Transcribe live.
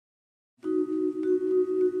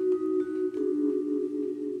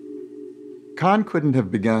Cannes couldn't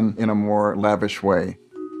have begun in a more lavish way.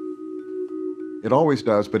 It always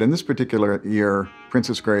does, but in this particular year,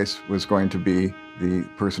 Princess Grace was going to be the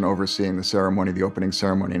person overseeing the ceremony, the opening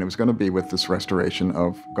ceremony, and it was going to be with this restoration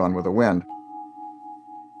of Gone with the Wind.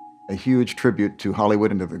 A huge tribute to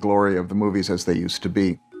Hollywood and to the glory of the movies as they used to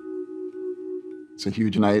be. It's a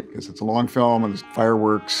huge night because it's a long film and there's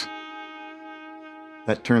fireworks.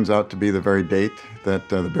 That turns out to be the very date that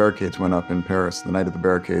the barricades went up in Paris, the Night of the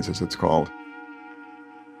Barricades, as it's called.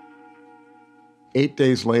 8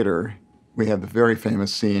 days later, we have the very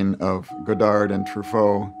famous scene of Godard and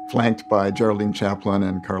Truffaut, flanked by Geraldine Chaplin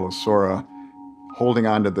and Carlos Saura, holding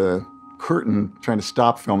onto the curtain, trying to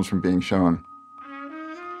stop films from being shown.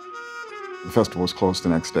 The festival was closed the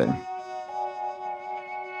next day.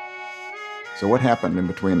 So what happened in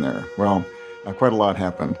between there? Well, quite a lot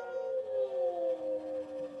happened.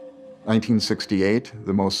 1968,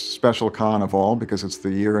 the most special Cannes of all, because it's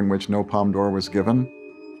the year in which no Palme d'Or was given,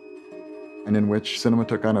 and in which cinema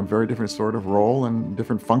took on a very different sort of role and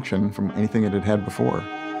different function from anything it had had before.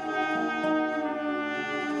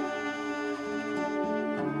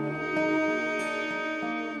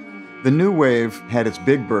 The new wave had its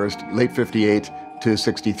big burst late 58 to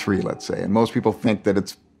 63, let's say, and most people think that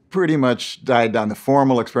it's pretty much died down. The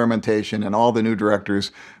formal experimentation and all the new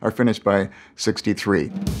directors are finished by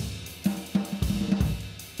 63.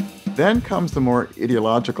 Then comes the more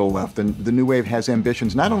ideological left, and the new wave has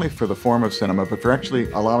ambitions not only for the form of cinema, but for actually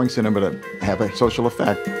allowing cinema to have a social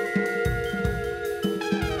effect.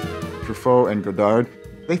 Truffaut and Godard,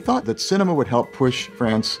 they thought that cinema would help push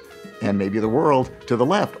France and maybe the world to the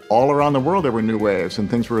left. All around the world there were new waves, and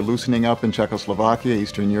things were loosening up in Czechoslovakia,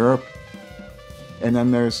 Eastern Europe. And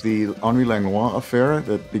then there's the Henri Langlois affair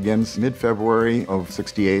that begins mid-February of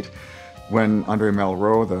 68, when André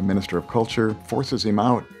Malraux, the Minister of Culture, forces him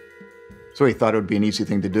out. So he thought it would be an easy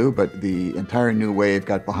thing to do, but the entire new wave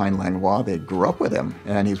got behind Langlois. They grew up with him,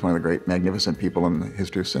 and he's one of the great, magnificent people in the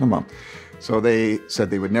history of cinema. So they said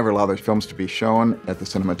they would never allow their films to be shown at the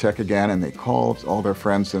Cinematheque again, and they called all their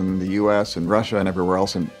friends in the US and Russia and everywhere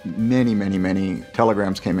else, and many, many, many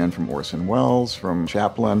telegrams came in from Orson Welles, from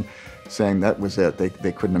Chaplin, saying that was it.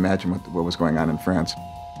 They couldn't imagine what was going on in France.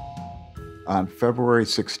 On February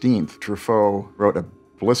 16th, Truffaut wrote a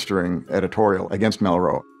blistering editorial against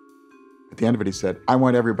Malraux. At the end of it, he said, I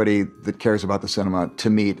want everybody that cares about the cinema to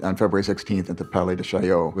meet on February 16th at the Palais de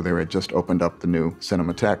Chaillot, where they had just opened up the new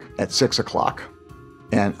Cinematheque at 6 o'clock.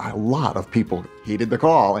 And a lot of people heeded the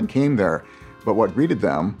call and came there. But what greeted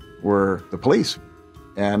them were the police.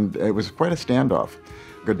 And it was quite a standoff.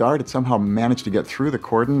 Godard had somehow managed to get through the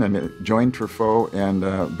cordon and joined Truffaut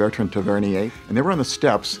and Bertrand Tavernier. And they were on the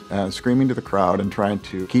steps screaming to the crowd and trying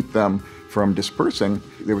to keep them from dispersing.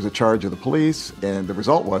 There was a charge of the police, and the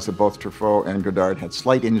result was that both Truffaut and Godard had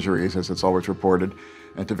slight injuries, as it's always reported,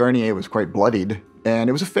 and Tavernier was quite bloodied. And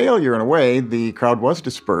it was a failure in a way. The crowd was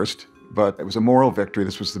dispersed, but it was a moral victory.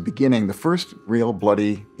 This was the beginning, the first real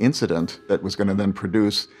bloody incident that was going to then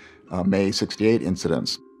produce May 68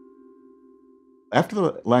 incidents. After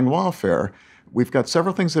the Langlois affair, we've got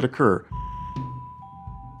several things that occur.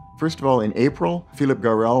 First of all, in April, Philippe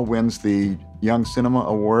Garrel wins the Young Cinema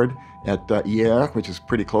Award at Hyères, which is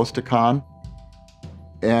pretty close to Cannes.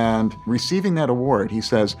 And receiving that award, he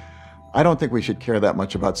says, I don't think we should care that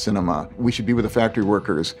much about cinema. We should be with the factory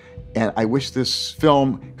workers. And I wish this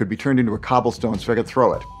film could be turned into a cobblestone so I could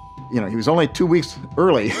throw it. You know, he was only 2 weeks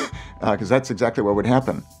early, because that's exactly what would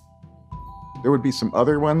happen. There would be some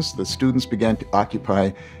other ones. The students began to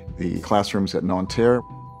occupy the classrooms at Nanterre.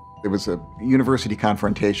 There was a university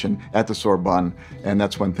confrontation at the Sorbonne, and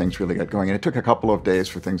that's when things really got going. And it took a couple of days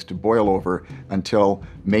for things to boil over until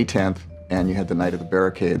May 10th, and you had the Night of the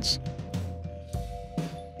Barricades.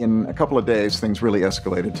 In a couple of days, things really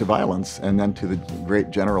escalated to violence, and then to the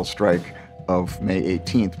great general strike of May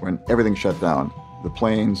 18th, when everything shut down. The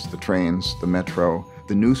planes, the trains, the metro,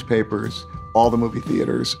 the newspapers, all the movie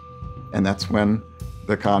theaters. And that's when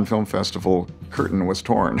the Cannes Film Festival curtain was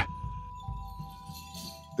torn.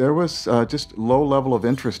 There was just low level of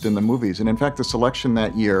interest in the movies. And in fact, the selection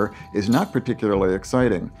that year is not particularly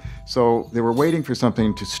exciting. So they were waiting for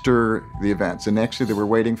something to stir the events. And actually, they were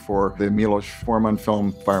waiting for the Milos Forman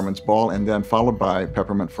film Fireman's Ball, and then followed by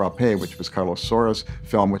Peppermint Frappé, which was Carlos Saura's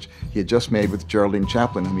film, which he had just made with Geraldine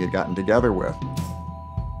Chaplin, whom he had gotten together with.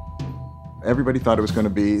 Everybody thought it was going to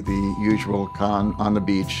be the usual Cannes on the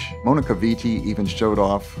beach. Monica Vitti even showed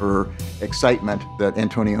off her excitement that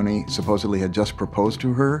Antonioni supposedly had just proposed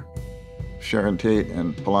to her. Sharon Tate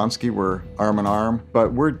and Polanski were arm in arm,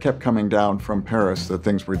 but word kept coming down from Paris that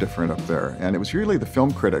things were different up there. And it was really the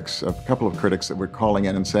film critics, a couple of critics, that were calling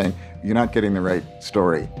in and saying, you're not getting the right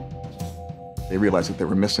story. They realized that they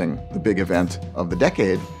were missing the big event of the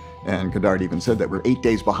decade, and Godard even said that we're 8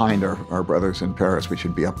 days behind our brothers in Paris. We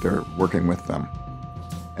should be up there working with them.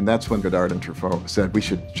 And that's when Godard and Truffaut said, we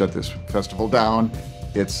should shut this festival down.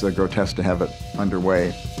 It's grotesque to have it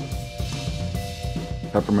underway.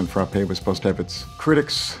 Peppermint Frappe was supposed to have its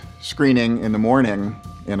critics screening in the morning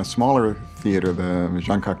in a smaller theater, the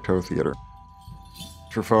Jean Cocteau Theater.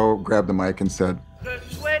 Truffaut grabbed the mic and said,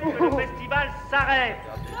 Je souhaite que le festival s'arrête.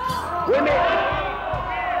 Oui, mais...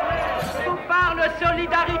 Je vous parle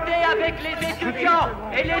solidarité avec les étudiants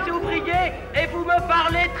et les ouvriers, et vous me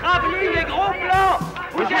parlez travelling et gros plans.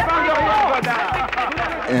 Vous êtes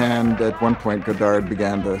Godard. And at one point, Godard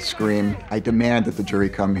began to scream, I demand that the jury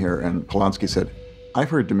come here. And Polanski said, I've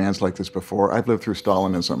heard demands like this before. I've lived through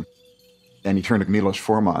Stalinism. And he turned to Milos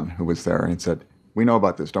Forman, who was there, and he said, we know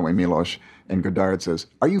about this, don't we, Milos? And Godard says,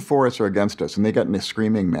 are you for us or against us? And they got in a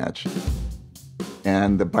screaming match.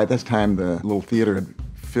 And by this time, the little theater had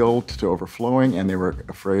filled to overflowing, and they were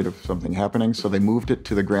afraid of something happening, so they moved it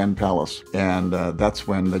to the Grand Palace. And that's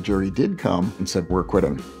when the jury did come and said, we're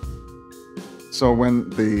quitting. So when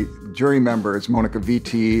the jury members, Monica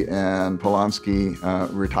Vitti and Polanski,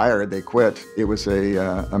 retired, they quit, it was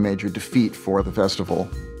a major defeat for the festival.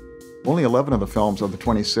 Only 11 of the films of the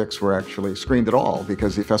 26 were actually screened at all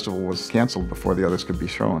because the festival was canceled before the others could be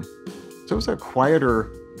shown. So it was a quieter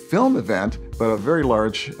film event, but a very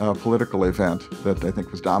large political event that I think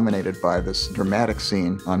was dominated by this dramatic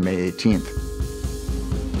scene on May 18th.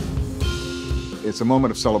 It's a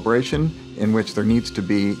moment of celebration in which there needs to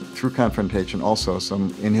be, through confrontation, also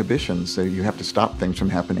some inhibitions. So you have to stop things from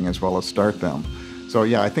happening as well as start them. So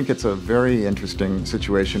yeah, I think it's a very interesting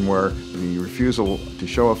situation where the refusal to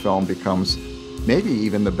show a film becomes maybe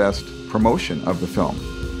even the best promotion of the film.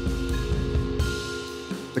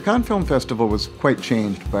 The Cannes Film Festival was quite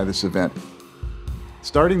changed by this event.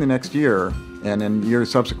 Starting the next year, and in years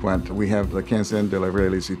subsequent, we have the Quinzaine de la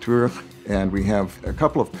Réalisature, and we have a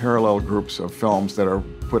couple of parallel groups of films that are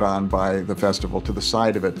put on by the festival to the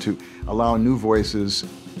side of it to allow new voices,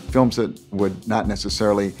 films that would not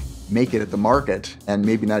necessarily make it at the market and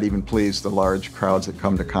maybe not even please the large crowds that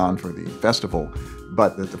come to Cannes for the festival,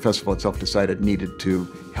 but that the festival itself decided needed to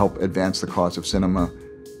help advance the cause of cinema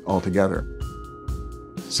altogether.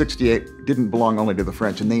 68 didn't belong only to the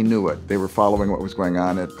French, and they knew it. They were following what was going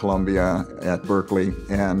on at Columbia, at Berkeley,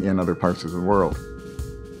 and in other parts of the world.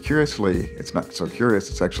 Curiously, it's not so curious,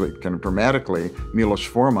 it's actually kind of dramatically, Milos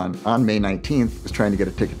Forman on May 19th was trying to get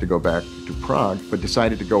a ticket to go back to Prague, but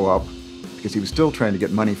decided to go up because he was still trying to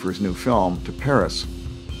get money for his new film to Paris.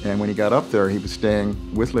 And when he got up there, he was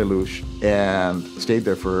staying with Lelouch and stayed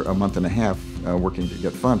there for a month and a half working to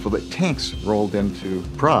get funds. Well, the tanks rolled into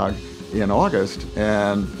Prague in August,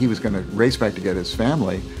 and he was going to race back to get his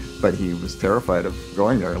family, but he was terrified of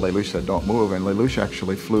going there. Lelouch said, don't move, and Lelouch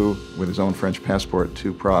actually flew with his own French passport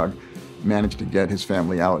to Prague, managed to get his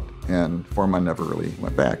family out, and Forman never really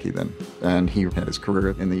went back even. And he had his career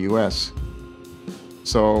in the US.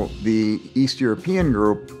 So the East European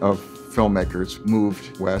group of filmmakers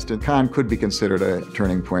moved west, and Cannes could be considered a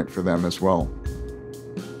turning point for them as well.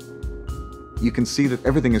 You can see that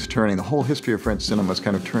everything is turning. The whole history of French cinema is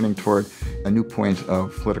kind of turning toward a new point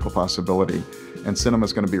of political possibility, and cinema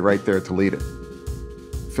is going to be right there to lead it.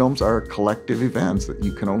 Films are collective events that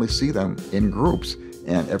you can only see them in groups,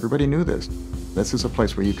 and everybody knew this. This is a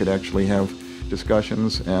place where you could actually have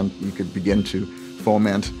discussions and you could begin to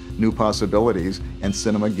foment new possibilities, and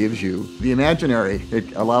cinema gives you the imaginary.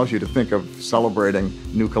 It allows you to think of celebrating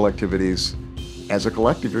new collectivities as a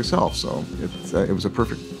collective yourself. So it was a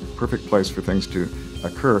perfect place for things to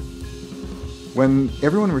occur. When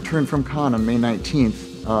everyone returned from Cannes on May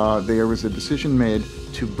 19th, there was a decision made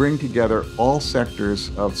to bring together all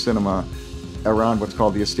sectors of cinema around what's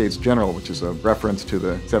called the Estates General, which is a reference to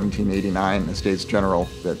the 1789 Estates General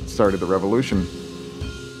that started the revolution.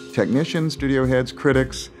 Technicians, studio heads,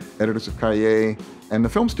 critics, editors of cahiers, and the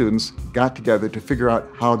film students got together to figure out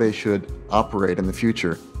how they should operate in the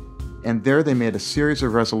future. And there they made a series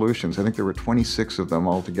of resolutions, I think there were 26 of them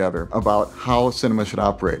altogether, about how cinema should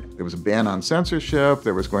operate. There was a ban on censorship,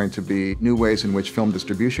 there was going to be new ways in which film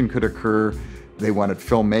distribution could occur, they wanted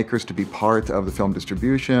filmmakers to be part of the film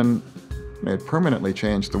distribution. It permanently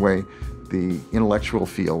changed the way the intellectual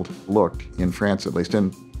field looked, in France at least,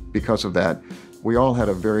 and because of that, we all had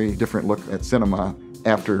a very different look at cinema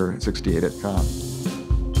after '68 at Cannes.